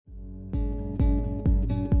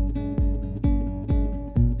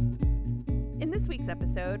this week's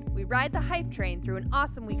episode, we ride the hype train through an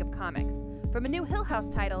awesome week of comics. From a new Hill House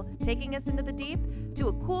title taking us into the deep to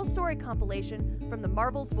a cool story compilation from the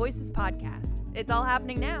Marvel's Voices podcast. It's all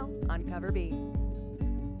happening now on Cover B.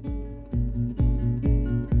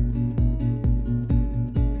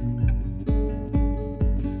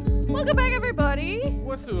 Welcome back, everybody.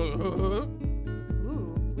 What's up?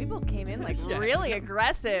 Ooh, we both came in like really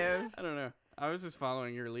aggressive. I don't know. I was just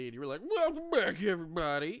following your lead. You were like, "Welcome back,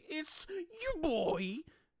 everybody. It's your boy,"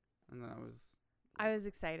 and I was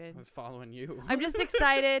excited. I was following you. I'm just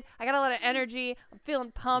excited. I got a lot of energy. I'm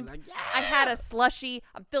feeling pumped. Like, yeah! I had a slushie.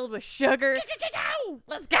 I'm filled with sugar.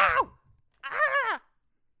 Let's go! Ah!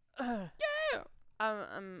 Yeah.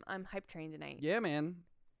 I'm hype train tonight. Yeah, man.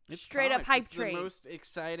 It's Straight up comics. hype it's train. The most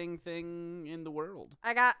exciting thing in the world.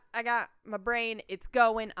 I got my brain. It's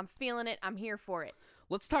going. I'm feeling it. I'm here for it.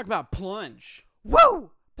 Let's talk about Plunge.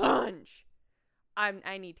 Whoa! Plunge.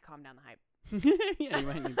 I need to calm down the hype. Yeah, you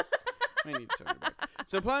might need to turn it back.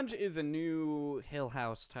 So Plunge is a new Hill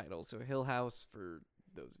House title. So Hill House, for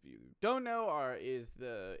those of you who don't know, is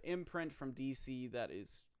the imprint from DC that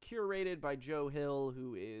is curated by Joe Hill,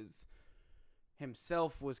 who is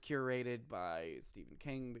himself was curated by Stephen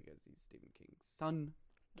King because he's Stephen King's son.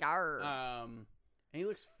 Yarr. And he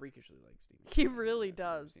looks freakishly like Stephen He King. really I've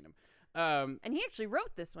never does. seen him. And he actually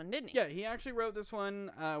wrote this one, didn't he? Yeah, he actually wrote this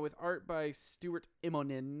one with art by Stuart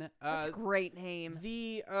Immonen. That's a great name.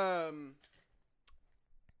 The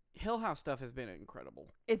Hill House stuff has been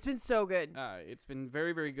incredible. It's been so good. It's been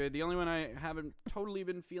very, very good. The only one I haven't totally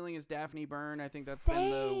been feeling is Daphne Byrne. I think that's been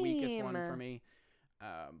the weakest one for me.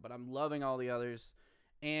 But I'm loving all the others.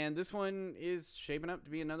 And this one is shaping up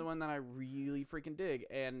to be another one that I really freaking dig.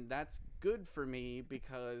 And that's good for me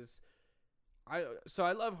because I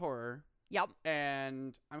love horror. Yep.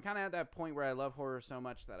 And I'm kind of at that point where I love horror so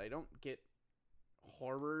much that I don't get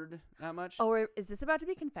horrored that much. Oh, is this about to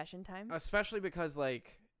be confession time? Especially because,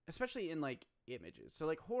 especially in, images.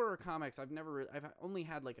 So, horror comics, I've only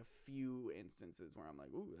had, a few instances where I'm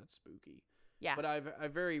like, ooh, that's spooky. Yeah. But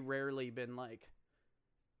I've very rarely been,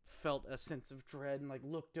 felt a sense of dread and,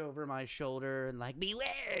 looked over my shoulder and,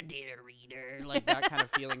 beware, dear reader, that kind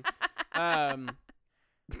of feeling.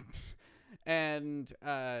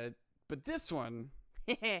 But this one,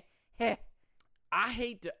 I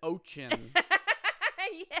hate the Ocean.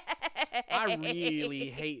 I really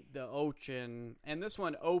hate the Ocean. And this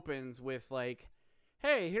one opens with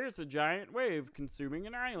hey, here's a giant wave consuming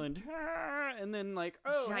an island. And then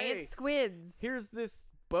oh, giant hey, squids. here's this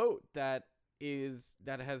boat that has,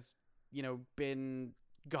 been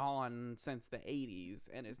gone since the 80s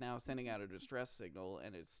and is now sending out a distress signal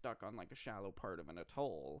and is stuck on a shallow part of an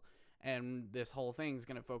atoll. And this whole thing's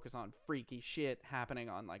going to focus on freaky shit happening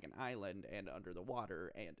on an island and under the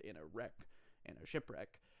water and in a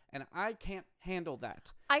shipwreck. And I can't handle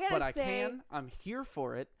that. But I can. I'm here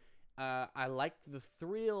for it. I like the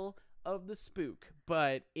thrill of the spook,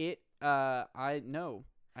 but I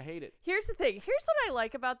hate it. Here's the thing. Here's what I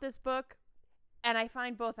like about this book, and I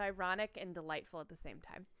find both ironic and delightful at the same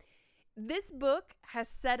time. This book has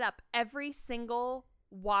set up every single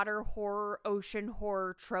water horror, ocean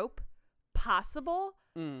horror trope possible,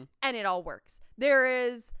 and it all works. There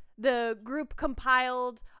is the group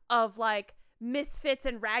compiled of misfits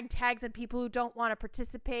and ragtags and people who don't want to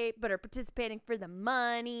participate but are participating for the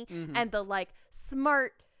money, and the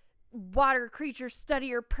smart water creature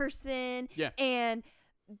studier person, and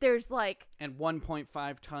there's and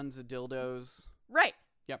 1.5 tons of dildos, right,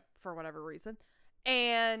 yep, for whatever reason,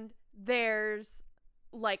 and there's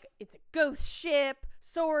it's a ghost ship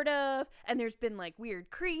sort of, and there's been weird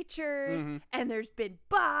creatures, and there's been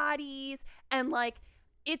bodies, and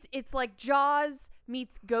it's like Jaws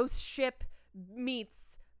meets Ghost Ship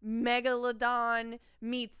meets Megalodon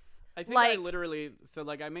meets I think I literally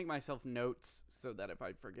I make myself notes so that if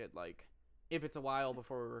I forget if it's a while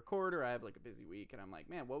before we record or I have a busy week and I'm like,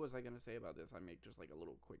 man, what was I going to say about this? I make just a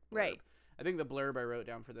little quick blurb. Right. I think the blurb I wrote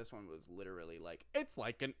down for this one was literally it's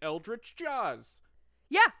like an Eldritch Jaws.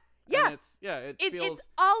 Yeah. And it feels it's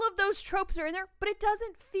all of those tropes are in there, but it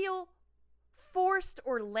doesn't feel forced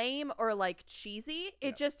or lame or cheesy.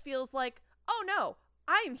 It just feels oh no,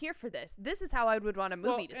 I am here for this. This is how I would want a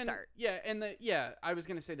movie to start. Yeah, and I was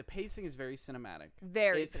gonna say the pacing is very cinematic.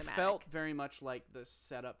 Cinematic. It felt very much like the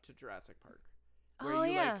setup to Jurassic Park, where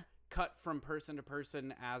you cut from person to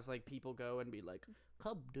person as people go and be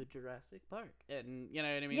come to Jurassic Park, and you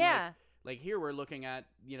know what I mean. Yeah. Here we're looking at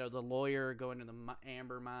the lawyer going to the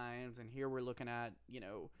amber mines, and here we're looking at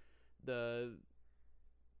the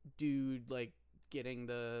dude getting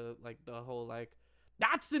the whole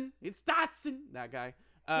Dotson, it's Dotson, that guy.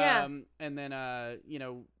 And then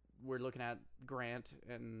we're looking at Grant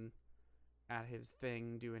and at his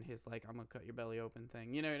thing doing his like I'm gonna cut your belly open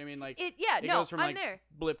thing. You know what I mean? Like it goes from I'm like there.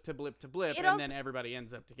 blip to blip to blip, It and also- then everybody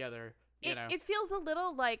ends up together. You know? It feels a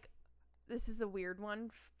little like, this is a weird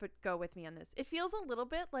one, but go with me on this. It feels a little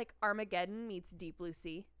bit like Armageddon meets Deep Blue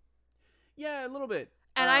Sea. Yeah, a little bit.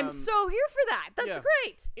 And I'm so here for that. That's yeah.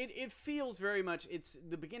 great. It feels very much.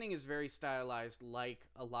 The beginning is very stylized, like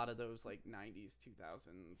a lot of those like 90s,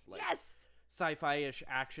 2000s, like Yes. sci-fi-ish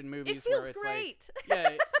action movies. It feels where it's great. Like,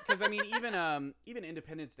 yeah, because I mean, even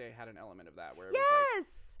Independence Day had an element of that where it was like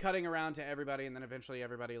Yes. cutting around to everybody, and then eventually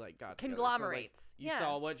everybody like got together. Conglomerates. So, like, you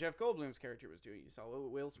saw what Jeff Goldblum's character was doing. You saw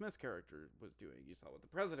what Will Smith's character was doing. You saw what the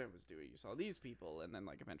president was doing. You saw these people, and then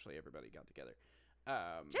like eventually everybody got together.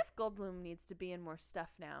 Jeff Goldblum needs to be in more stuff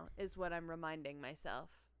now, is what I'm reminding myself.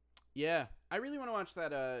 Yeah, I really want to watch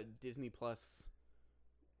that Disney Plus.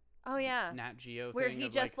 Oh yeah, Nat Geo where thing he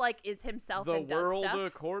of, just like is himself the and does world stuff.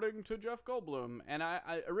 according to Jeff Goldblum. And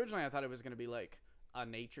I originally I thought it was going to be like a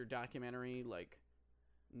nature documentary, like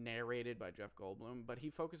narrated by Jeff Goldblum, but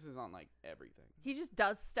he focuses on like everything. He just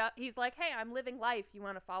does stuff. He's like, "Hey, I'm living life. You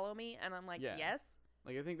want to follow me?" And I'm like, Yeah. "Yes,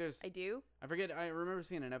 Like I think there's I do." I forget. I remember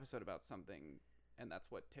seeing an episode about something, and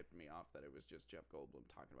that's what tipped me off that it was just Jeff Goldblum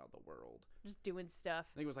talking about the world. Just doing stuff.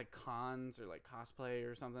 I think it was like cons or like cosplay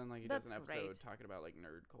or something. Like he That's does an episode great. talking about like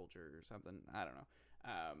nerd culture or something. I don't know.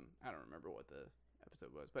 I don't remember what the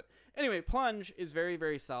episode was, but anyway, Plunge is very,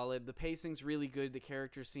 very solid. The pacing's really good. The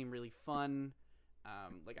characters seem really fun.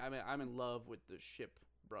 Like I'm in love with the Ship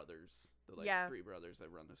brothers, the like Yeah. three brothers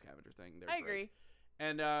that run the scavenger thing. They're I great. agree.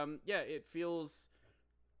 And yeah, it feels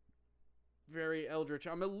very Eldritch.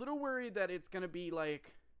 I'm a little worried that it's gonna be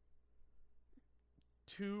like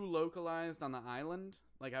too localized on the island.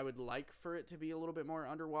 Like I would like for it to be a little bit more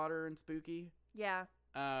underwater and spooky. Yeah.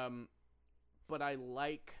 But I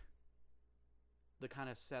like the kind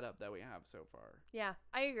of setup that we have so far. Yeah,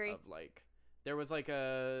 I agree. Of like, there was like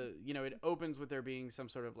a, you know, it opens with there being some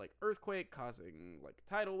sort of like earthquake causing like a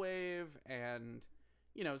tidal wave, and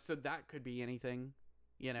you know, so that could be anything.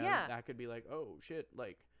 You know, Yeah. that could be like, oh shit,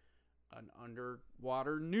 like an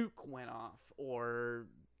underwater nuke went off, or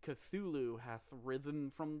Cthulhu hath risen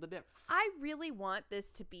from the depths. I really want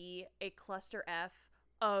this to be a cluster F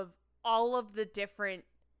of all of the different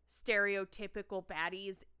stereotypical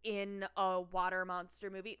baddies in a water monster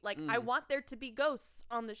movie. Like, I want there to be ghosts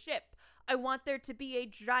on the ship. I want there to be a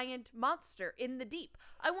giant monster in the deep.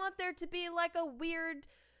 I want there to be like a weird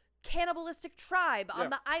cannibalistic tribe on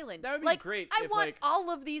the island. That would be like, great I if, want like-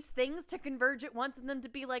 all of these things to converge at once and them to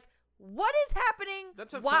be like, what is happening?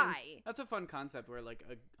 That's a Why? That's a fun concept where like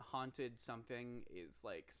a haunted something is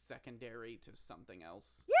like secondary to something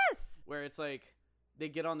else. Yes. Where it's like they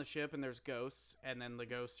get on the ship and there's ghosts, and then the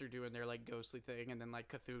ghosts are doing their like ghostly thing, and then like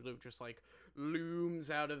Cthulhu just like looms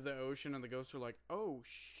out of the ocean, and the ghosts are like, oh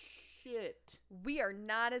shit. We are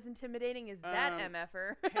not as intimidating as that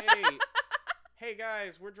MFer. Hey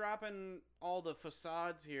guys, we're dropping all the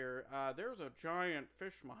facades here. There's a giant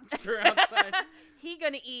fish monster outside. He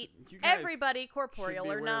gonna eat You guys everybody, should corporeal be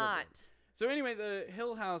or aware of not. it. So anyway, the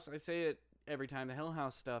Hill House, I say it every time, the Hill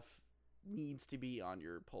House stuff needs to be on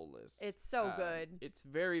your pull list. It's so good. It's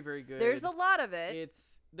very, very good. There's a lot of it.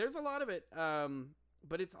 There's a lot of it.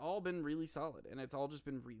 But it's all been really solid, and it's all just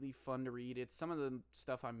been really fun to read. It's some of the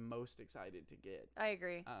stuff I'm most excited to get. I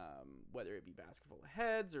agree. Whether it be Basketful of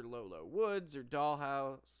Heads or Lolo Woods or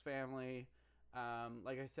Dollhouse Family.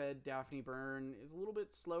 Like I said, Daphne Byrne is a little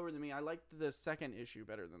bit slower than me. I liked the second issue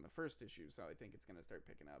better than the first issue, so I think it's going to start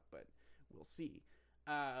picking up, but we'll see.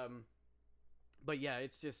 But yeah,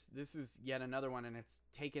 it's just, this is yet another one, and it's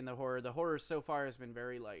taken the horror. The horror so far has been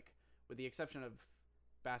very, like, with the exception of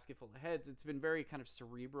Basketful of Heads, it's been very kind of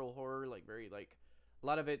cerebral horror, like very, like, a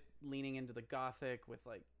lot of it leaning into the gothic with,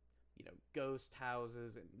 like, you know, ghost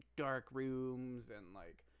houses and dark rooms and,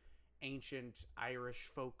 like, ancient Irish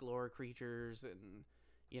folklore creatures and,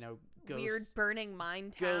 you know, ghosts, Weird burning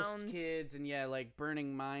mine towns. ghost kids, and yeah, like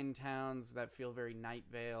burning mine towns that feel very Night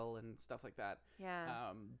Vale and stuff like that.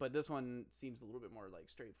 Yeah. But this one seems a little bit more like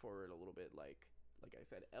straightforward, a little bit like I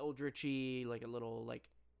said, eldritchy, like a little like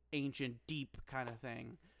ancient deep kind of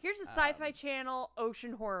thing. Here's a Sci-Fi Channel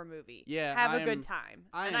ocean horror movie. Yeah, Have a good time.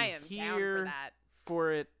 And I am down here for that.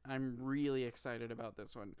 for it. I'm really excited about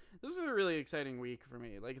this one. This is a really exciting week for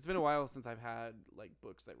me. Like, it's been a while since I've had like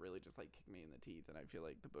books that really just like kick me in the teeth, and I feel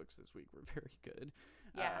like the books this week were very good.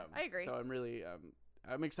 Yeah, I agree. So I'm really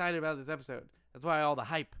I'm excited about this episode. That's why all the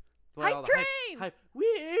hype. That's why Hype all the train! Hype. Woo!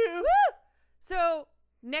 Woo! So,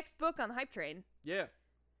 next book on the Hype Train. Yeah.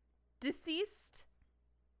 Deceased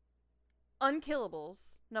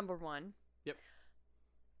Unkillables, #1. Yep.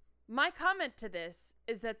 My comment to this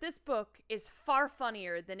is that this book is far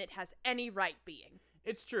funnier than it has any right being.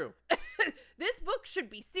 It's true. This book should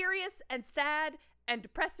be serious and sad and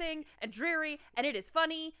depressing and dreary, and it is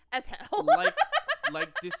funny as hell.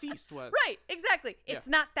 like Deceased was. Right, exactly. Yeah. It's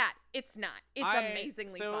not that. It's not. It's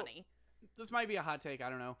amazingly funny. This might be a hot take. I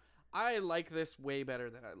don't know. I like this way better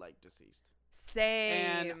than I like Deceased.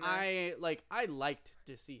 Same. And I liked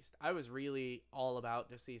Deceased. I was really all about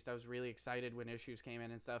Deceased. I was really excited when issues came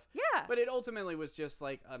in and stuff. Yeah. But it ultimately was just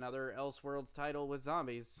like another Elseworlds title with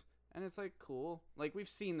zombies. And it's like, cool. Like, we've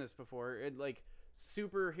seen this before. It, like,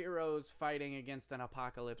 superheroes fighting against an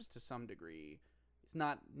apocalypse to some degree. It's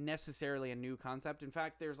not necessarily a new concept. In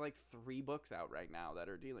fact, there's like 3 books out right now that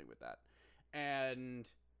are dealing with that. And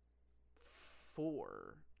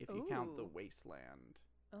 4, if you count the Wasteland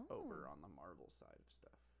over on the Marvel side of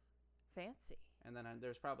stuff. Fancy. And then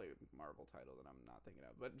there's probably a Marvel title that I'm not thinking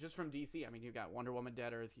of. But just from DC, I mean, you've got Wonder Woman,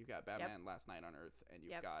 Dead Earth, you've got Batman, Last Night on Earth, and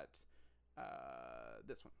you've got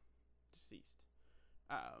this one, Deceased.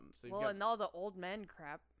 So you've got, and all the old men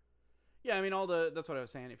crap. Yeah, I mean, that's what I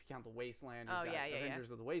was saying. If you count the Wasteland, you've got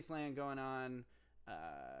Avengers of the Wasteland going on.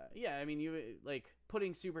 Yeah, I mean, you like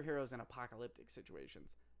putting superheroes in apocalyptic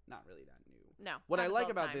situations, not really that new. No. What I like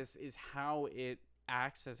about this is how it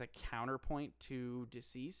acts as a counterpoint to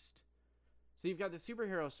Deceased. So you've got the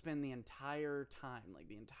superhero spend the entire time, like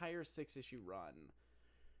the entire 6-issue run,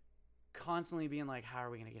 constantly being like, how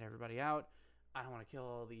are we going to get everybody out? I don't want to kill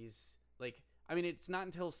all these. Like, I mean, it's not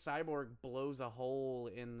until Cyborg blows a hole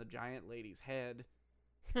in the giant lady's head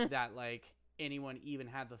that, like, anyone even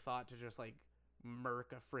had the thought to just, like,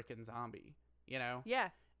 murk a freaking zombie, you know? Yeah.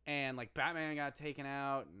 And, like, Batman got taken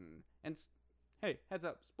out, and hey, heads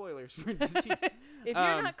up, spoilers for Deceased. If you're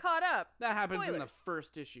not caught up, that happens in the spoilers.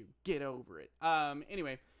 first issue. Get over it.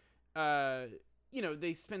 Anyway, you know,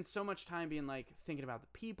 they spend so much time being, like, thinking about the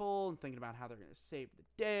people and thinking about how they're going to save the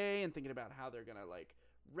day and thinking about how they're going to, like,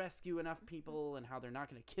 rescue enough people and how they're not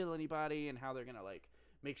going to kill anybody and how they're going to, like,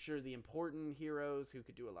 make sure the important heroes who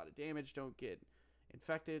could do a lot of damage don't get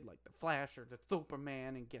infected, like the Flash or the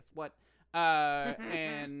Superman, and guess what?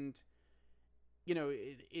 And, you know,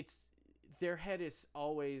 it's their head is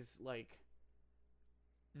always, like,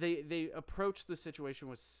 they approach the situation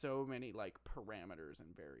with so many, like, parameters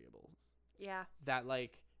and variables. Yeah. That,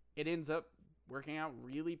 like, it ends up working out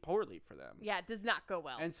really poorly for them. Yeah, it does not go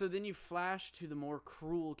well. And so then you flash to the more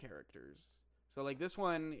cruel characters. So, like, this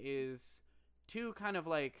one is 2 kind of,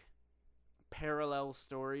 like, parallel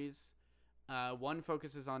stories. One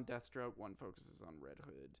focuses on Deathstroke, one focuses on Red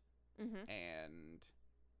Hood. Mm-hmm. And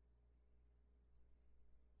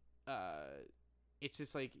it's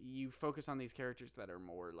just, like, you focus on these characters that are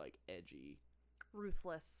more, like, edgy.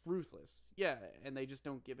 Ruthless. Yeah, and they just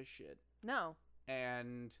don't give a shit. No.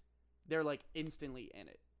 And they're, like, instantly in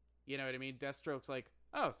it. You know what I mean? Deathstroke's like,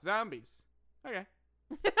 oh, zombies. Okay.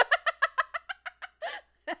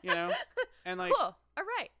 You know? And, like, cool. All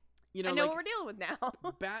right. you know, I know like, what we're dealing with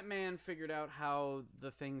now. Batman figured out how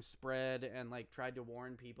the thing spread and, like, tried to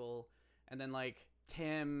warn people. And then, like,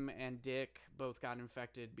 Tim and Dick both got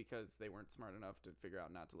infected because they weren't smart enough to figure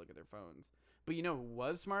out not to look at their phones. But you know who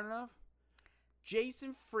was smart enough?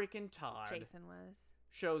 Jason freaking Todd. Jason was.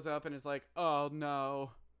 Shows up and is like, oh,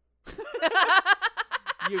 no.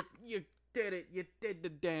 You did it. You did the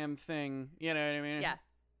damn thing. You know what I mean? Yeah.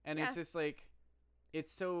 And it's just, like,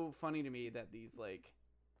 it's so funny to me that these, like,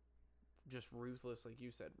 just ruthless, like you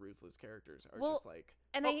said, ruthless characters are just like,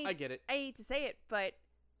 and I get it. I hate to say it, but,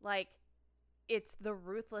 like, it's the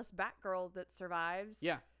ruthless Batgirl that survives.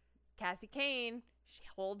 Yeah. Cassie Kane, she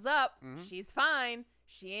holds up. Mhm. She's fine.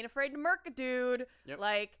 She ain't afraid to murk a dude. Yep.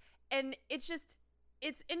 Like, and it's just,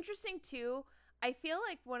 it's interesting, too. I feel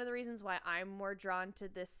like one of the reasons why I'm more drawn to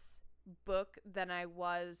this book than I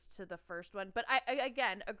was to the first one, but I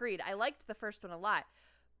again, agreed. I liked the first one a lot.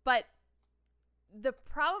 But the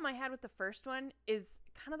problem I had with the first one is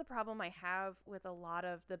kind of the problem I have with a lot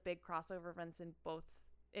of the big crossover events in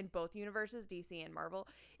both universes, DC and Marvel,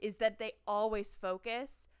 is that they always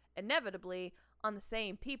focus, inevitably, on the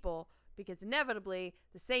same people, because inevitably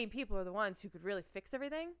the same people are the ones who could really fix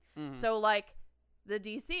everything. Mhm. So, like, the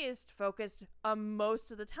DC is focused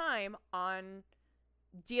most of the time on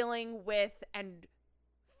dealing with and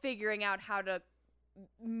figuring out how to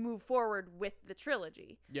move forward with the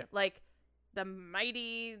trilogy. Yeah. Like, the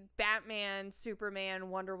mighty Batman, Superman,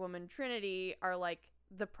 Wonder Woman Trinity are, like,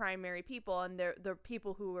 the primary people, and they're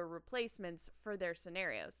people who are replacements for their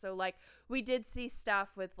scenarios. So, like, we did see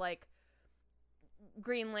stuff with, like,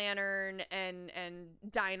 Green Lantern and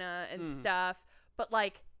Dinah and stuff, but,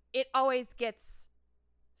 like, it always gets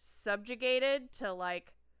subjugated to,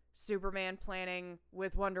 like, Superman planning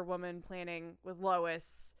with Wonder Woman, planning with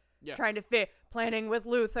Lois, Yeah. trying to fit, planning with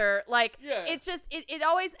Luthor. Like, Yeah. it's just, it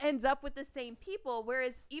always ends up with the same people.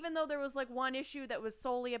 Whereas even though there was like one issue that was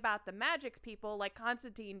solely about the magic people, like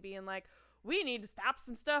Constantine being like, we need to stop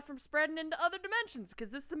some stuff from spreading into other dimensions because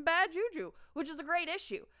this is some bad juju, which is a great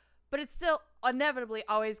issue. But it still inevitably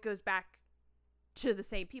always goes back to the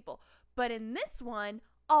same people. But in this one,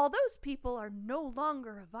 all those people are no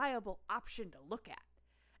longer a viable option to look at.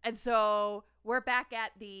 And so we're back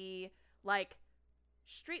at the, like,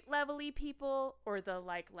 street level-y people or the,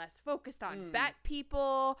 like, less focused on bat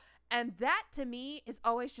people. And that, to me, is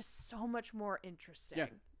always just so much more interesting. Yeah,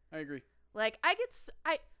 I agree. Like,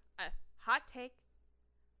 hot take,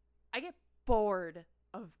 I get bored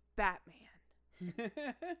of Batman.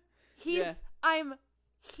 He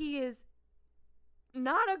is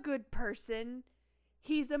not a good person.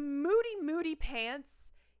 He's a moody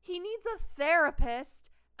pants. He needs a therapist,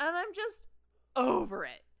 and I'm just over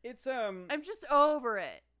it. I'm just over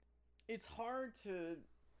it. It's hard to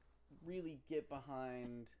really get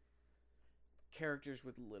behind characters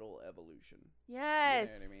with little evolution.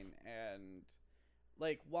 Yes. You know what I mean? And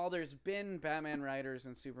like, while there's been Batman writers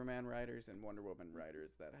and Superman writers and Wonder Woman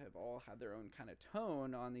writers that have all had their own kind of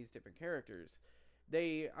tone on these different characters,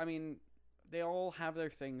 they all have their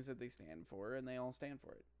things that they stand for, and they all stand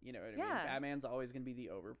for it. You know what I mean? Batman's always going to be the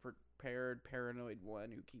over-prepared, paranoid one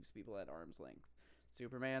who keeps people at arm's length.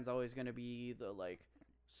 Superman's always going to be the, like,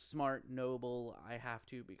 smart, noble, I have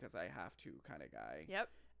to because I have to kind of guy. Yep.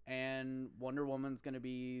 And Wonder Woman's going to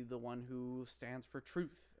be the one who stands for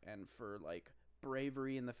truth and for, like,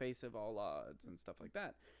 bravery in the face of all odds and stuff like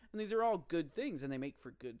that. And these are all good things, and they make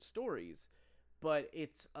for good stories. But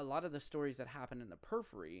it's a lot of the stories that happen in the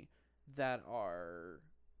periphery that are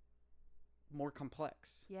more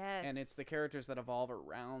complex. Yes. And it's the characters that evolve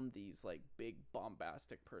around these, like, big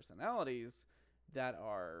bombastic personalities that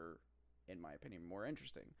are, in my opinion, more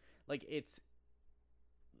interesting. Like, it's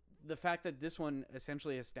the fact that this one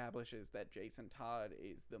essentially establishes that Jason Todd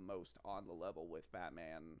is the most on the level with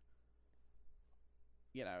Batman.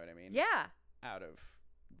 You know what I mean? Yeah. Out of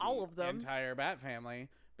all of them, entire Bat family,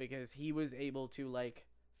 because he was able to, like,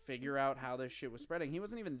 figure out how this shit was spreading. He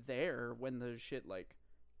wasn't even there when the shit, like,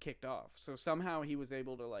 kicked off. So somehow he was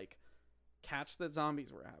able to, like, catch that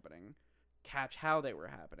zombies were happening, catch how they were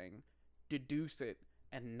happening, deduce it,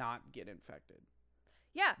 and not get infected.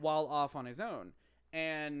 Yeah. While off on his own.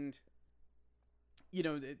 And, you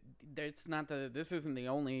know, this isn't the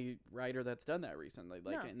only writer that's done that recently.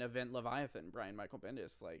 Like, in Event Leviathan, Brian Michael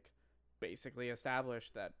Bendis, like, basically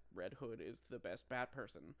established that Red Hood is the best Bat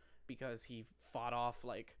person because he fought off,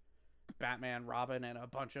 like, Batman, Robin, and a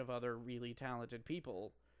bunch of other really talented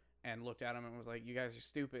people and looked at him and was like, you guys are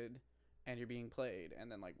stupid and you're being played, and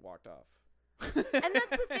then, like, walked off. And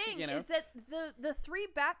that's the thing, you know? is that the three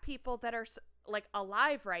Bat people that are, like,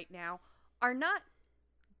 alive right now are not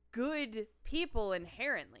good people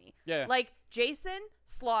inherently. Yeah. Like, Jason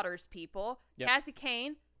slaughters people. Yep. Cassie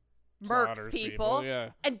Kane murks people. Yeah.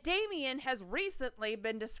 And Damian has recently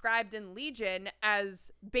been described in Legion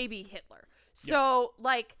as baby Hitler. So,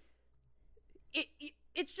 like,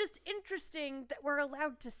 it's just interesting that we're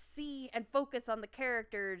allowed to see and focus on the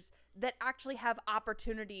characters that actually have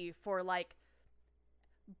opportunity for, like,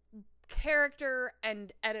 character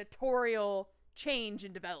and editorial change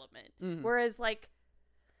and development. Mm-hmm. Whereas, like,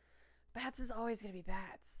 Bats is always going to be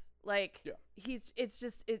Bats. Like, it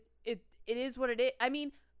is what it is. I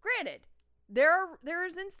mean, granted,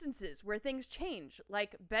 there's instances where things change.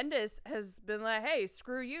 Like, Bendis has been like, hey,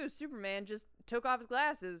 screw you, Superman just took off his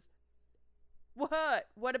glasses.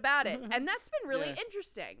 What about it? And that's been really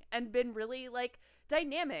interesting and been really, like,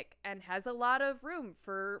 dynamic and has a lot of room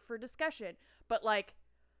for discussion. But, like,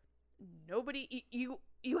 nobody,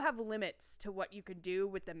 you have limits to what you can do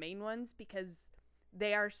with the main ones because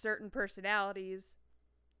they are certain personalities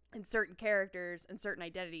and certain characters and certain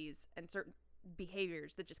identities and certain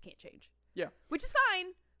behaviors that just can't change. Yeah. Which is fine,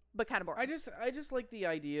 but kind of boring. I just like the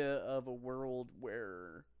idea of a world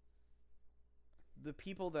where the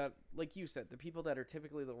people that, like you said, the people that are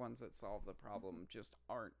typically the ones that solve the problem just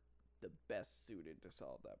aren't the best suited to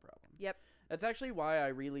solve that problem. Yep. That's actually why I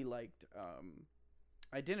really liked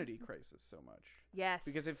Identity Crisis so much. Yes.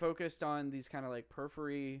 Because it focused on these kind of, like,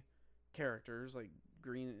 periphery characters, like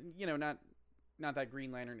Green, you know, not that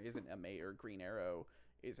Green Lantern isn't or Green Arrow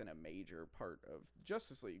isn't a major part of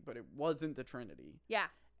Justice League, but it wasn't the Trinity. Yeah.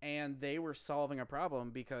 And they were solving a problem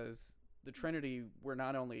because the Trinity were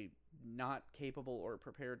not only not capable or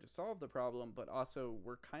prepared to solve the problem, but also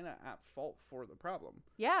were kind of at fault for the problem.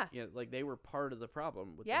 Yeah. Yeah, like they were part of the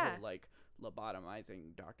problem with the Yeah. whole like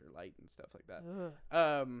lobotomizing Dr. Light and stuff like that.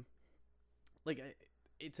 Ugh. Like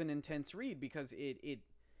it's an intense read because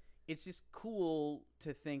it's just cool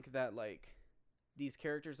to think that like these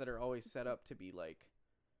characters that are always set up to be like,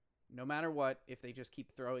 no matter what, if they just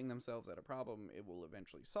keep throwing themselves at a problem, it will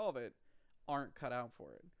eventually solve it, aren't cut out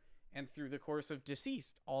for it. And through the course of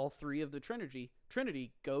Deceased, all three of the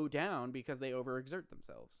Trinity go down because they overexert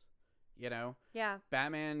themselves. You know? Yeah.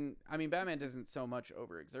 Batman doesn't so much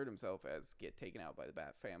overexert himself as get taken out by the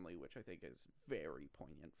Bat family, which I think is very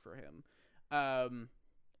poignant for him.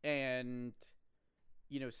 And,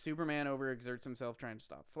 you know, Superman overexerts himself trying to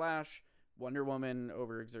stop Flash. Wonder Woman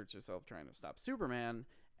overexerts herself trying to stop Superman.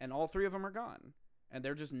 And all three of them are gone. And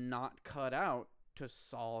they're just not cut out to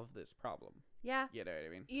solve this problem. Yeah. You know what I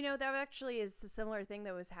mean? You know, that actually is a similar thing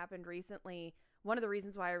that was happened recently. One of the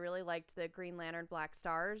reasons why I really liked the Green Lantern Black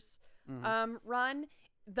Stars run,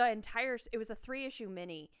 it was a 3-issue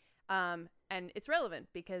mini. And it's relevant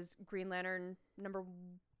because Green Lantern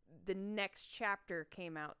the next chapter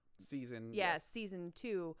came out. Season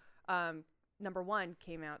 2, number 1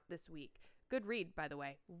 came out this week. Good read, by the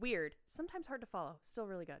way. Weird. Sometimes hard to follow. Still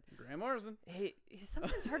really good. Grant Morrison. He's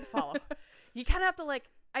sometimes hard to follow. You kind of have to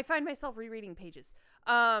I find myself rereading pages.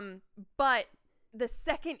 But the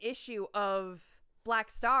second issue of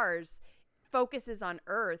Black Stars focuses on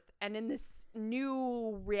Earth, and in this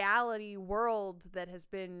new reality world that has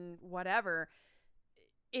been whatever,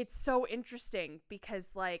 it's so interesting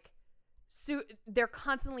because they're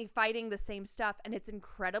constantly fighting the same stuff, and it's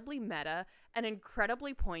incredibly meta and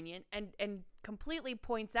incredibly poignant and completely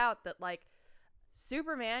points out that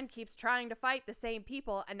Superman keeps trying to fight the same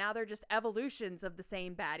people, and now they're just evolutions of the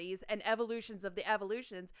same baddies and evolutions of the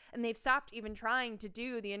evolutions, and they've stopped even trying to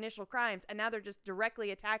do the initial crimes, and now they're just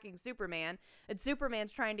directly attacking Superman, and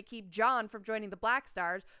Superman's trying to keep John from joining the Black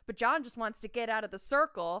Stars, but John just wants to get out of the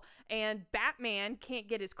circle, and Batman can't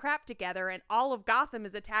get his crap together, and all of Gotham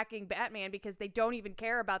is attacking Batman because they don't even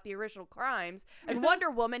care about the original crimes, and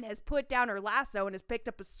Wonder Woman has put down her lasso and has picked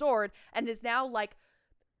up a sword and is now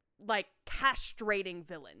castrating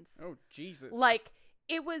villains. Oh, Jesus.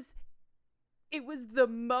 It was the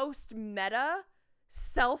most meta,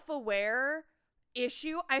 self-aware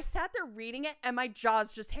issue. I sat there reading it and my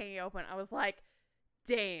jaw's just hanging open. I was like,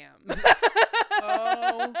 damn.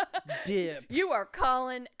 Oh, dip. You are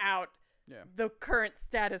calling out the current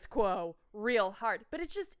status quo real hard. But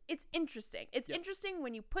it's interesting. It's interesting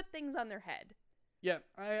when you put things on their head. Yeah,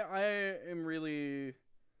 I am really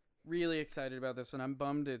excited about this one. I'm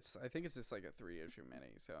bummed I think it's just a 3-issue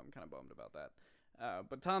mini, so I'm kind of bummed about that.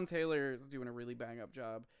 But Tom Taylor is doing a really bang-up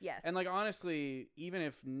job. Yes. And honestly, even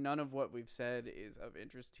if none of what we've said is of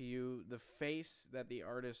interest to you, the face that the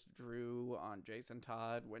artist drew on Jason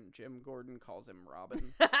Todd when Jim Gordon calls him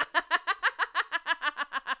Robin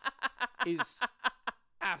is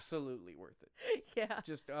absolutely worth it. Yeah.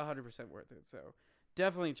 Just 100% worth it. So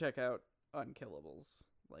definitely check out Unkillables.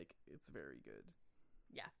 It's very good.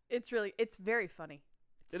 Yeah, it's very funny.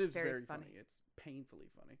 It is very funny. It's painfully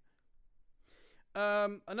funny.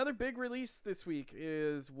 Another big release this week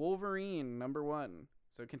is Wolverine #1.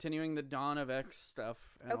 So continuing the Dawn of X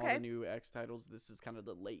stuff and all the new X titles, this is kind of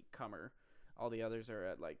the late comer. All the others are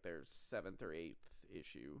at their 7th or 8th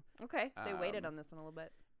issue. Okay, they waited on this one a little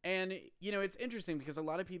bit. And, it's interesting because a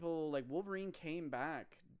lot of people, Wolverine came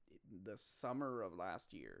back the summer of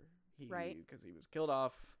last year. Right. Because he was killed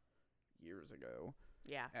off years ago.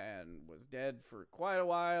 Yeah. And was dead for quite a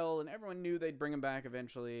while, and everyone knew they'd bring him back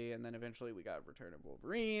eventually, and then eventually we got Return of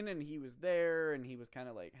Wolverine, and he was there, and he was kind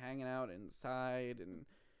of hanging out inside, and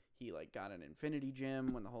he got an Infinity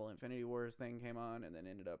Gem when the whole Infinity Wars thing came on, and then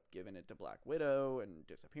ended up giving it to Black Widow and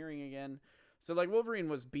disappearing again. So Wolverine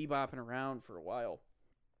was bebopping around for a while.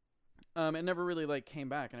 And never really came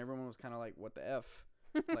back, and everyone was kind of what the F?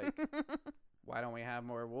 Why don't we have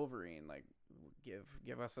more Wolverine?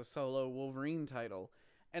 Give us a solo Wolverine title.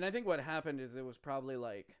 And I think what happened is it was probably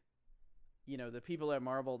the people at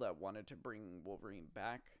Marvel that wanted to bring Wolverine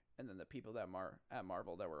back, and then the people that at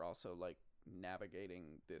Marvel that were also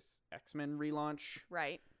navigating this X-Men relaunch.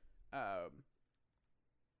 Right.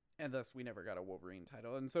 And thus we never got a Wolverine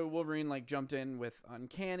title. And so Wolverine jumped in with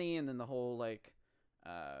Uncanny, and then the whole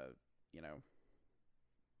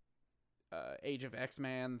Age of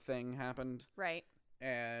X-Man thing happened. Right.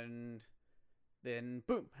 And then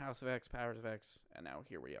boom, House of X, Powers of X, and now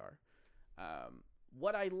here we are.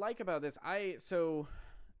 What I like about this,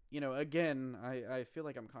 again, I feel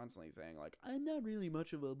like I'm constantly saying, like, I'm not really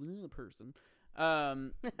much of a person.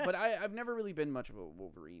 But I've never really been much of a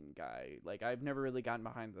Wolverine guy. Like, I've never really gotten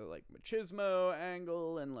behind the, like, machismo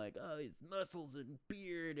angle and, like, oh, his muscles and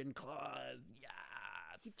beard and claws. Yeah.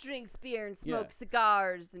 He drinks beer and smokes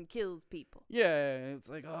cigars and kills people. Yeah, it's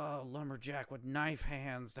like, oh, lumberjack with knife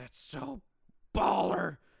hands. That's so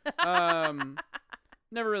baller.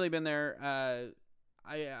 Never really been there.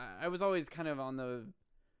 I was always kind of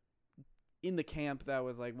in the camp that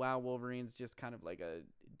was like, wow, Wolverine's just kind of like a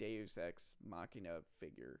Deus Ex Machina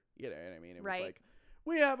figure. You know what I mean? It was like,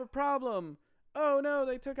 we have a problem. Oh no,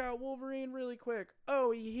 they took out Wolverine really quick.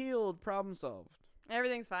 Oh, he healed. Problem solved.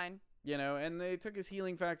 Everything's fine. And they took his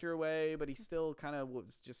healing factor away, but he still kind of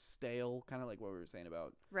was just stale, kind of like what we were saying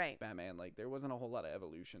about Batman. Like, there wasn't a whole lot of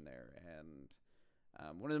evolution there. And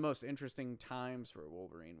one of the most interesting times for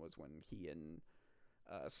Wolverine was when he and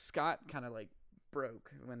Scott kind of, like,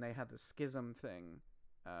 broke, when they had the schism thing.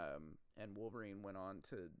 And Wolverine went on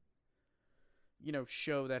to,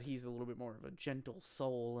 show that he's a little bit more of a gentle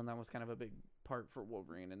soul, and that was kind of a big part for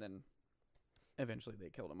Wolverine. And then eventually they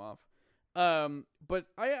killed him off. But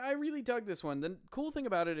I really dug this one. The cool thing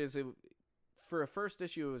about it is for a first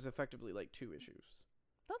issue, it was effectively like 2 issues.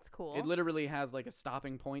 That's cool. It literally has like a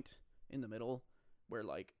stopping point in the middle where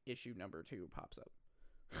like issue number 2 pops up.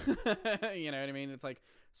 You know what I mean? It's like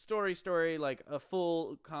story, like a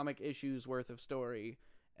full comic issue's worth of story,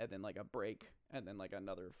 and then like a break, and then like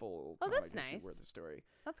another full comic issue worth of story.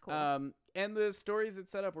 That's cool. And the stories it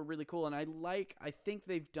set up were really cool, and I think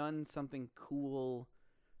they've done something cool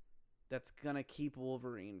that's gonna keep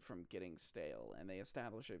Wolverine from getting stale, and they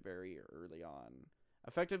establish it very early on.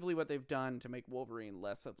 Effectively, what they've done to make Wolverine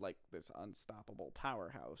less of like this unstoppable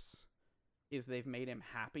powerhouse is they've made him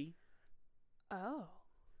happy. Oh.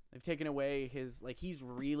 They've taken away his, like, he's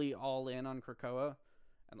really all in on Krakoa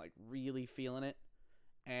and like really feeling it,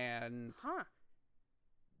 and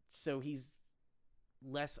so he's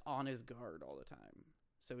less on his guard all the time.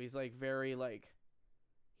 So he's like very like,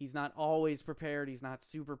 he's not always prepared. He's not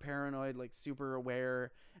super paranoid, like super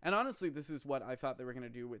aware. And honestly, this is what I thought they were going to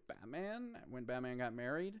do with Batman when Batman got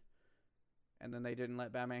married. And then they didn't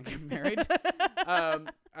let Batman get married.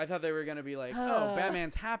 I thought they were going to be like, oh,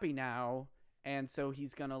 Batman's happy now. And so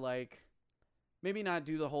he's going to like, maybe not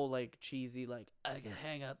do the whole like cheesy, like, I can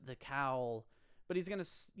hang up the cowl. But he's going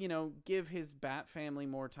to, give his Bat family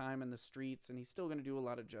more time in the streets. And he's still going to do a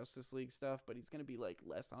lot of Justice League stuff. But he's going to be like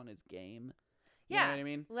less on his game. You know what I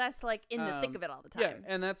mean? Less like in the thick of it all the time. Yeah,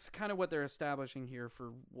 and that's kind of what they're establishing here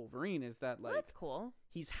for Wolverine, is that like, that's cool.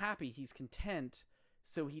 He's happy, he's content,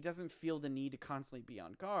 so he doesn't feel the need to constantly be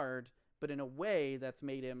on guard, but in a way that's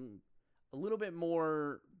made him a little bit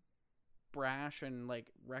more brash and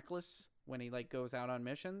like reckless when he like goes out on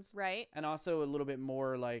missions. Right. And also a little bit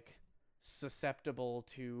more like susceptible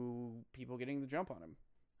to people getting the jump on him.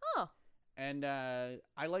 Oh. And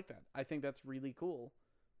I like that. I think that's really cool.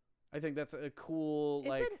 I think that's a cool,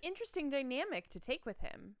 it's an interesting dynamic to take with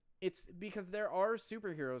him. It's because there are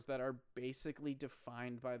superheroes that are basically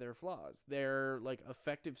defined by their flaws. Their like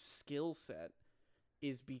effective skill set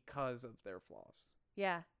is because of their flaws.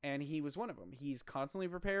 Yeah. And he was one of them. He's constantly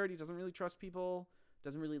prepared. He doesn't really trust people,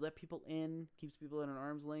 doesn't really let people in, keeps people at an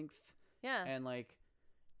arm's length. Yeah. And like,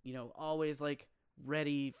 always like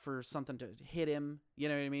ready for something to hit him. You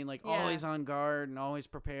know what I mean? Like always on guard and always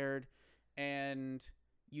prepared. And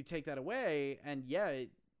you take that away, and it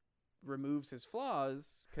removes his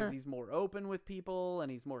flaws because he's more open with people, and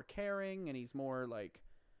he's more caring, and he's more like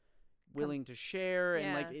willing to share.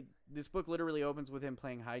 And like this book literally opens with him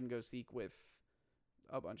playing hide and go seek with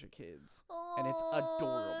a bunch of kids, and it's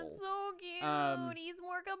adorable. That's so cute. He's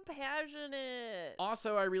more compassionate.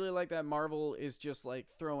 Also, I really like that Marvel is just like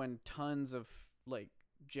throwing tons of like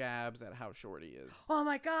jabs at how short he is. Oh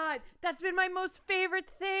my god, that's been my most favorite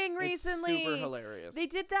thing recently. It's super hilarious. They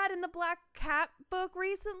did that in the Black Cat book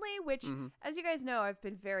recently, which, as you guys know, I've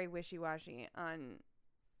been very wishy-washy on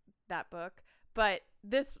that book. But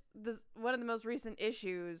this one of the most recent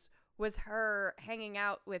issues was her hanging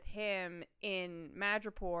out with him in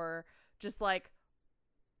Madripoor, just like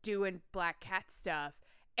doing Black Cat stuff,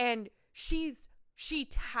 and she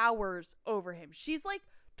towers over him. She's like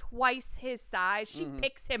twice his size. She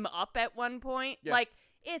picks him up at one point. Yeah. Like,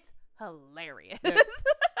 it's hilarious. Yeah.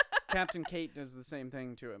 Captain Kate does the same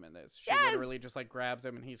thing to him in this. She literally just like grabs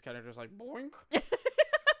him, and he's kind of just like boink.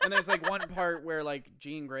 And there's like one part where like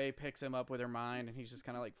Jean Grey picks him up with her mind, and he's just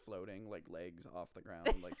kind of like floating, like legs off the ground,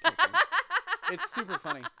 like kicking. It's super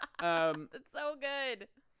funny. It's so good.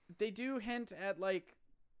 They do hint at like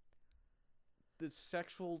the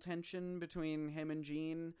sexual tension between him and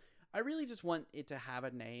Jean. I really just want it to have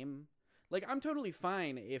a name. Like, I'm totally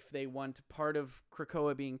fine if they want part of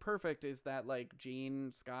Krakoa being perfect is that, like,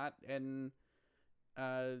 Jean, Scott, and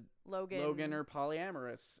Logan are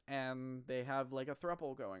polyamorous and they have, like, a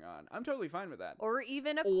throuple going on. I'm totally fine with that. Or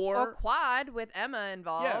even a quad with Emma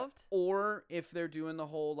involved. Yeah. Or if they're doing the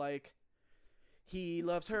whole, like, he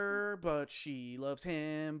loves her, but she loves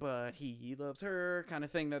him, but he loves her kind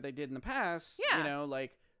of thing that they did in the past. Yeah. You know,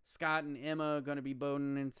 like, Scott and Emma going to be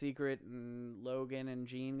boning in secret, and Logan and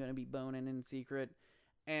Jean going to be boning in secret.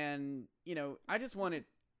 And, you know, I just want it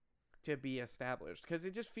to be established because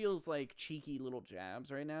it just feels like cheeky little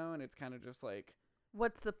jabs right now. And it's kind of just like,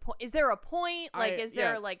 what's the point? Is there a point? Like, is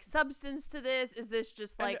there like substance to this? Is this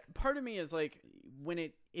just like, and part of me is like,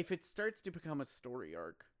 if it starts to become a story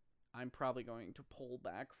arc, I'm probably going to pull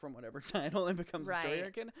back from whatever title it becomes a story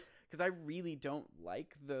arc in, because I really don't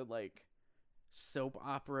like the, like, soap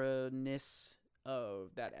opera-ness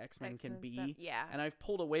of that X-Men can be. Stuff. Yeah. And I've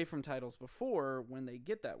pulled away from titles before when they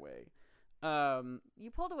get that way. You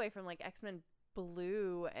pulled away from, like, X-Men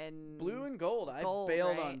Blue and Gold. I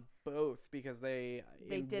bailed on both because they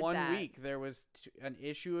in did one that. week there was an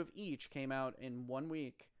issue of each came out in 1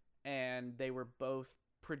 week, and they were both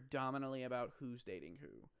predominantly about who's dating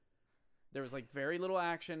who. There was, like, very little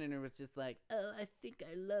action, and it was just like, oh, I think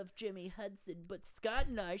I love Jimmy Hudson, but Scott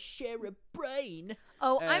and I share a brain.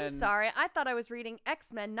 Oh, I'm sorry. I thought I was reading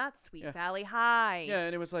X-Men, not Sweet Valley High. Yeah,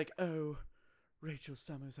 and it was like, oh, Rachel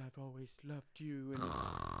Summers, I've always loved you. And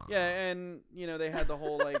yeah, and, you know, they had the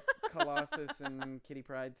whole, like, Colossus and Kitty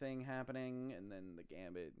Pryde thing happening, and then the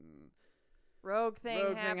Gambit and Rogue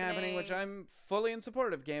thing happening, which I'm fully in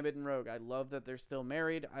support of Gambit and Rogue. I love that they're still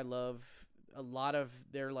married. I love a lot of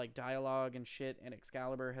their, like, dialogue and shit, and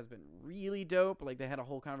Excalibur has been really dope. Like, they had a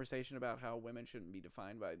whole conversation about how women shouldn't be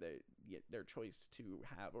defined by their choice to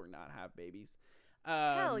have or not have babies.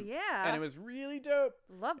 Hell yeah. And it was really dope.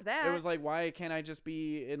 Love that. It was like, why can't I just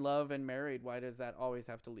be in love and married? Why does that always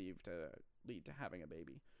have to lead to having a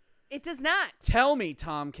baby? It does not. Tell me,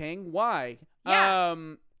 Tom King, why? Yeah.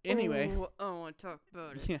 Anyway. Ooh, I want to talk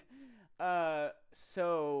about it. Yeah.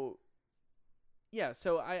 So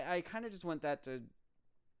I kind of just want that to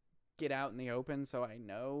get out in the open so I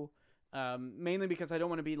know. Mainly because I don't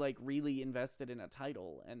want to be, like, really invested in a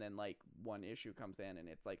title and then, like, one issue comes in and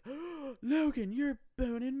it's like, oh, Logan, you're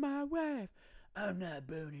boning my wife. I'm not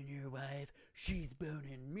boning your wife. She's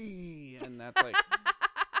boning me. And that's, like,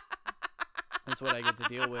 that's what I get to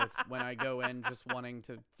deal with when I go in just wanting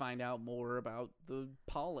to find out more about the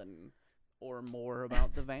pollen or more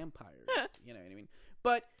about the vampires. You know what I mean?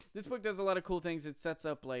 But this book does a lot of cool things. It sets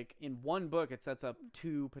up, like, in one book, it sets up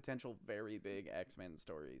 2 potential very big X-Men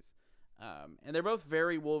stories. And they're both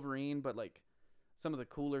very Wolverine, but, like, some of the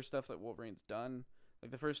cooler stuff that Wolverine's done.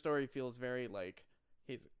 Like, the first story feels very, like,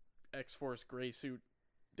 his X-Force gray suit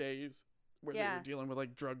days, where they were dealing with,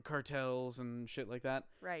 like, drug cartels and shit like that.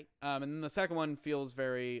 Right. And then the second one feels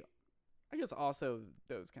very, I guess, also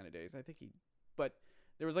those kind of days. I think but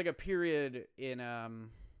there was, like, a period in,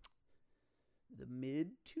 the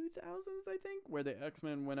mid-2000s, I think, where the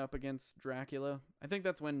X-Men went up against Dracula. I think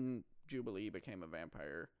that's when Jubilee became a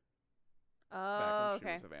vampire. Oh, back when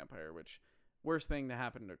she was a vampire, which, worst thing to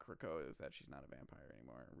happen to Krakoa is that she's not a vampire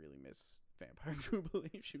anymore. I really miss Vampire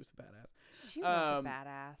Jubilee. She was a badass. She was a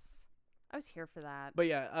badass. I was here for that. But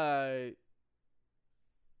yeah,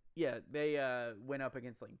 they went up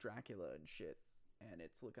against, like, Dracula and shit, and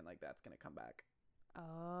it's looking like that's gonna come back.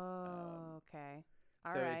 Oh, okay.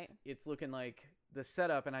 All so right. it's looking like the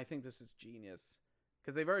setup, and I think this is genius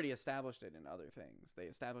because they've already established it in other things. They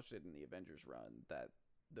established it in the Avengers run that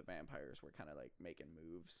the vampires were kind of, like, making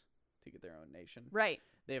moves to get their own nation. Right.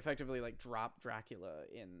 They effectively, like, dropped Dracula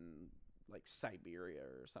in, like, Siberia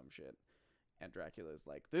or some shit, and Dracula's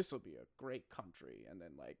like, this will be a great country, and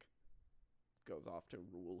then, like, goes off to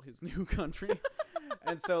rule his new country.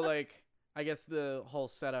 And so, like, I guess the whole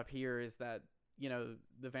setup here is that, you know,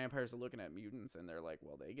 the vampires are looking at mutants and they're like,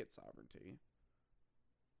 well, they get sovereignty.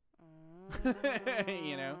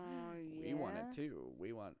 You know, we want it too.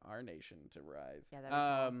 We want our nation to rise. Yeah,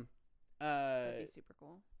 that'd be cool. That'd be super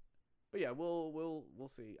cool. But yeah, we'll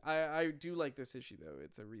see. I do like this issue though.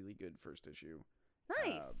 It's a really good first issue.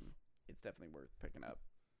 Nice. It's definitely worth picking up.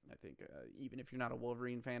 I think even if you're not a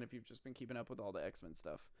Wolverine fan, if you've just been keeping up with all the X-Men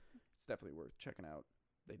stuff, it's definitely worth checking out.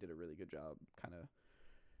 They did a really good job kind of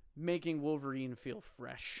making Wolverine feel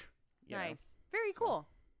fresh. Nice. Very cool.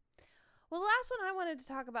 Well, the last one I wanted to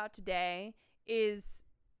talk about today is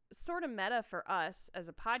sort of meta for us as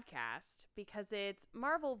a podcast because it's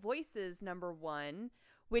Marvel Voices #1,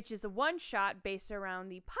 which is a one-shot based around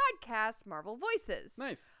the podcast Marvel Voices.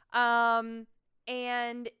 Nice.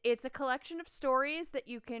 And it's a collection of stories that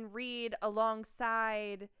you can read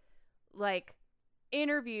alongside like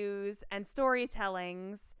interviews and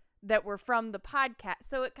storytellings that were from the podcast.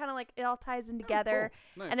 So it kind of like it all ties in together.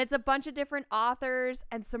 Cool. Nice. And it's a bunch of different authors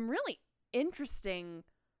and some really interesting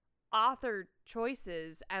author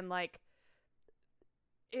choices, and like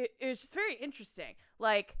it's just very interesting.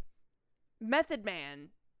 Like Method Man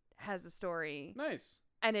has a story. Nice.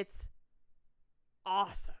 And it's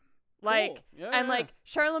awesome. Like Cool. Yeah, and yeah. like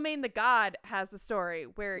Charlemagne the God has a story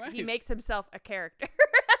where he Nice. makes himself a character.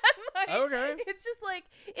 Like, Okay. It's just like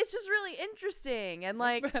it's just really interesting, and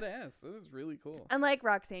That's like badass. That is really cool. and like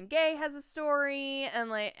Roxane Gay has a story, and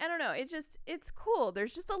like I don't know, it's cool.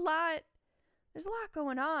 There's just a lot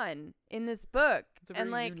going on in this book. It's a very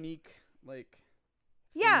and like unique, like,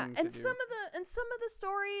 yeah, thing to and do. some of the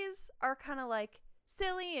stories are kind of like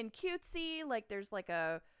silly and cutesy. Like there's like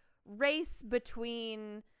a race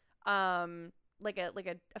between like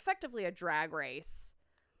a effectively a drag race,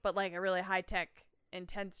 but like a really high tech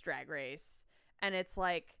intense drag race, and it's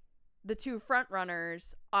like the two front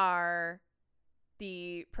runners are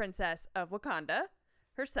the princess of Wakanda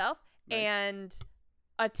herself Nice. and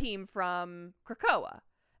a team from Krakoa,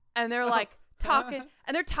 and they're like talking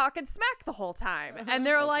and they're talking smack the whole time, and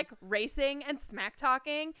they're That's like racing and smack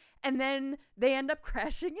talking, and then they end up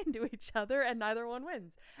crashing into each other and neither one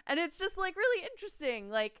wins, and it's just like really interesting,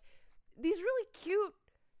 like these really cute,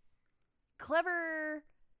 clever,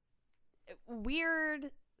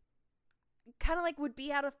 weird, kind of like would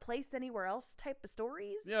be out of place anywhere else type of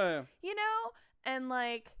stories. Yeah. You know? And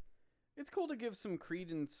like It's cool to give some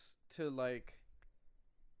credence to, like,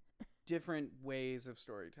 different ways of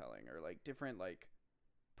storytelling, or like different like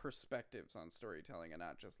perspectives on storytelling, and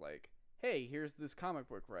not just like, hey, here's this comic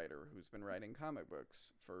book writer who's been writing comic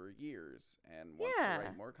books for years and wants Yeah. to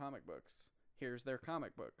write more comic books. Here's their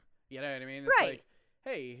comic book. You know what I mean? It's Right. like,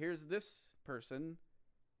 hey, here's this person.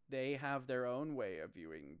 They have their own way of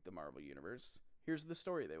viewing the Marvel Universe. Here's the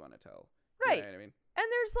story they want to tell. Right. You know what I mean? And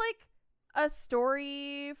there's like a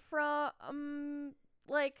story from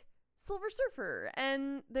like Silver Surfer,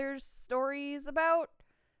 and there's stories about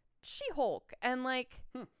She-Hulk, and like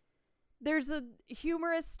there's a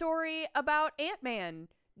humorous story about Ant-Man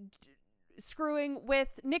screwing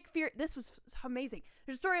with Nick Fury. This was amazing.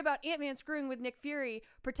 There's a story about Ant-Man screwing with Nick Fury,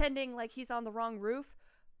 pretending like he's on the wrong roof,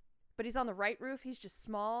 but he's on the right roof. He's just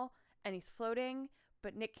small and he's floating,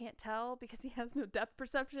 but Nick can't tell because he has no depth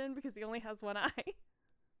perception because he only has one eye.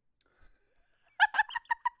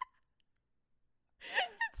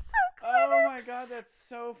 It's so clever. Oh my god, that's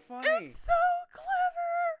so funny. It's so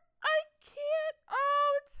clever. I can't.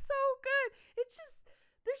 Oh, it's so good. It's just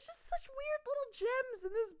there's just such weird little gems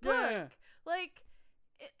in this book. Yeah. Like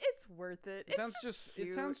it's worth it. It sounds just cute.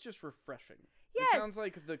 it sounds just refreshing. Yes. It sounds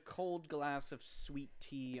like the cold glass of sweet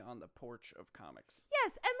tea on the porch of comics.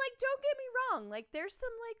 Yes, and like don't get me wrong, like there's some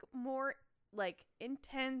like more like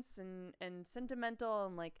intense and sentimental,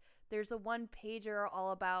 and like there's a one pager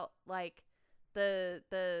all about like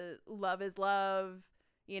the love is love,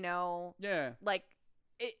 you know, Yeah. like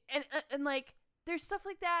it, and like there's stuff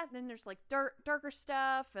like that, and then there's like darker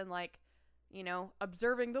stuff, and like, you know,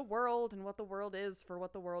 observing the world and what the world is for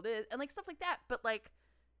what the world is, and like stuff like that. But like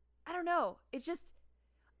I don't know, it's just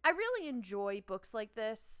I really enjoy books like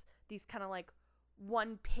this, these kind of like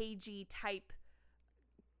one pagey type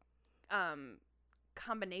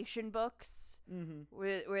combination books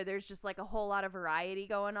where there's just like a whole lot of variety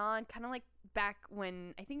going on, kind of like back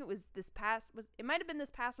when I think it was it might have been this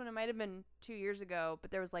past one, it might have been 2 years ago,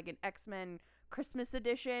 but there was like an X-Men Christmas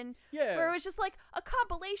edition, Yeah. where it was just like a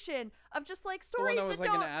compilation of just like The stories one that was that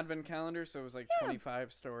like don't an advent calendar, so it was like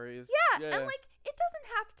 25 stories. yeah, and like it doesn't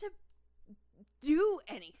have to do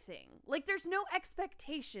anything. Like there's no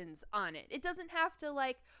expectations on it. It doesn't have to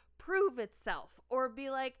like prove itself or be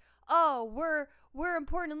like, oh, we're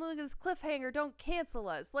important and look at this cliffhanger, don't cancel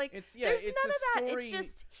us. Like It's there's it's none a of that. story, It's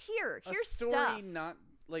just here's a story, stuff. not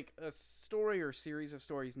like a story or series of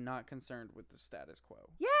stories not concerned with the status quo.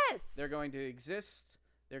 Yes. They're going to exist,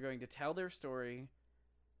 they're going to tell their story,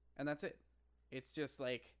 and that's it. It's just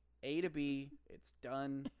like A to B, it's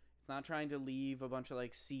done. It's not trying to leave a bunch of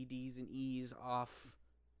like C, D's, and E's off,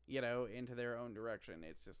 you know, into their own direction.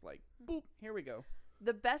 It's just like, boop, here we go.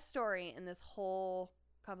 The best story in this whole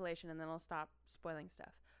compilation, and then I'll stop spoiling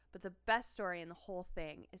stuff, but the best story in the whole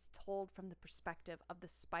thing is told from the perspective of the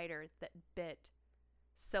spider that bit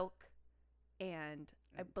Silk and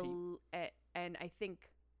I think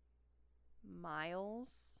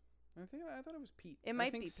Miles. I thought it was Pete. It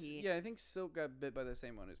might be Pete. Yeah, I think Silk got bit by the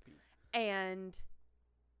same one as Pete. And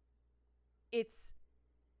it's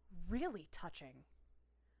really touching.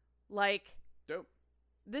 Like Dope.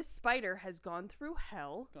 This spider has gone through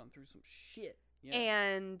hell. Gone through some shit. Yeah.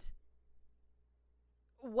 And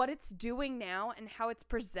what it's doing now and how it's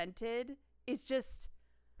presented is just,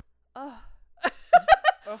 I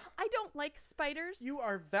don't like spiders. You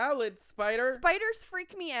are valid, spider. Spiders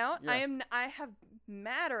freak me out. Yeah. I have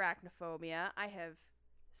mad arachnophobia. I have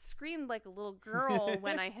screamed like a little girl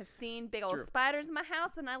when I have seen big It's old true. spiders in my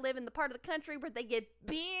house, and I live in the part of the country where they get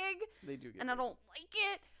big, They do get and I big. don't like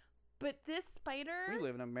it. But this spider, We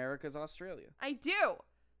live in America's Australia. I do.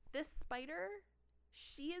 This spider,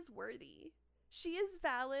 she is worthy. She is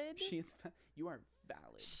valid. You are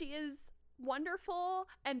valid. She is wonderful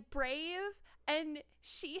and brave, and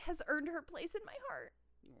she has earned her place in my heart.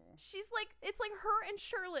 Aw. She's like, it's like her and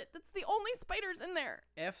Charlotte. That's the only spiders in there.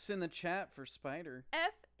 F's in the chat for spider.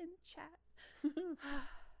 F in chat.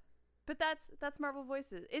 But that's Marvel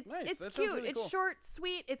Voices. It's Nice. it's That sounds cute. really It's cool. short,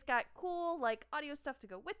 sweet. It's got cool like audio stuff to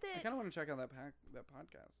go with I it. kind of want to check out that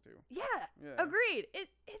podcast too. Yeah, Yeah. agreed.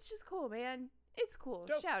 It's just cool, man. It's cool.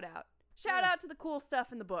 Dope. Shout out. Shout Yeah. out to the cool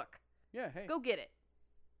stuff in the book. Yeah. Hey. Go get it.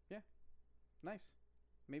 Nice.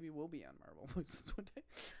 Maybe we'll be on Marvel Voices one day.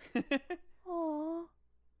 Aw,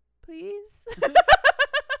 please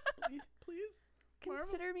Please. Marvel?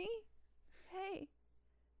 consider me. Hey.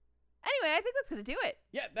 Anyway, I think that's gonna do it.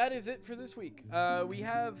 Yeah, that is it for this week. We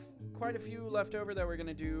have quite a few left over that we're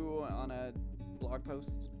gonna do on a blog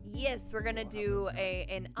post. Yes, we're gonna So we'll have do those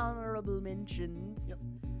an honorable mentions. Yep.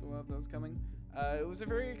 So we'll have those coming. It was a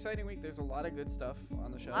very exciting week. There's a lot of good stuff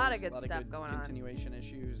on the show. Lot of There's good stuff going on. Continuation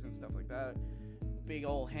issues and stuff like that. Big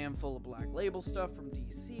old handful of Black Label stuff from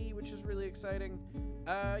DC, which is really exciting.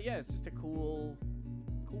 Yeah, it's just a cool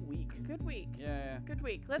week. Good week. Yeah. Good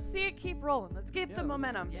week. Let's see it keep rolling. Let's keep the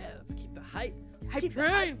momentum. Let's keep the hype. Hype keep the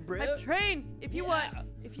train, hype, bro. hype train. If you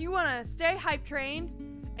want to stay hype trained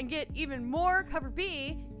and get even more Cover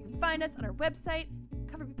B, you can find us on our website,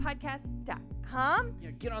 coverbpodcast.com.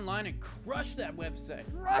 Yeah, get online and crush that website.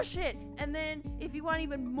 Crush it. And then if you want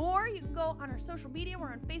even more, you can go on our social media.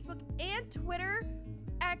 We're on Facebook and Twitter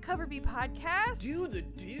at Cover B Podcast. Do the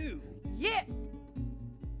do. Yeah.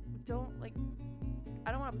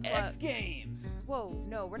 I don't want to plug. X Games. Whoa,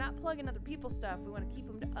 no, we're not plugging other people's stuff. We want to keep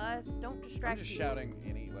them to us. Don't distract I'm just you. shouting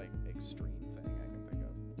any like extreme thing I can think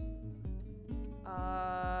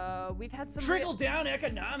of. We've had some Trickle down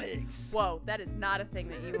economics. Whoa, that is not a thing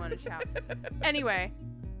that you want to shout. Anyway,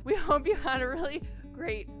 we hope you had a really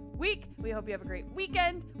great week. We hope you have a great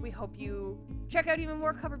weekend. We hope you check out even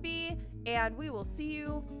more Cover B, and we will see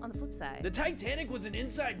you on the flip side. The Titanic was an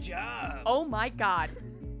inside job. Oh my God.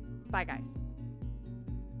 Bye, guys.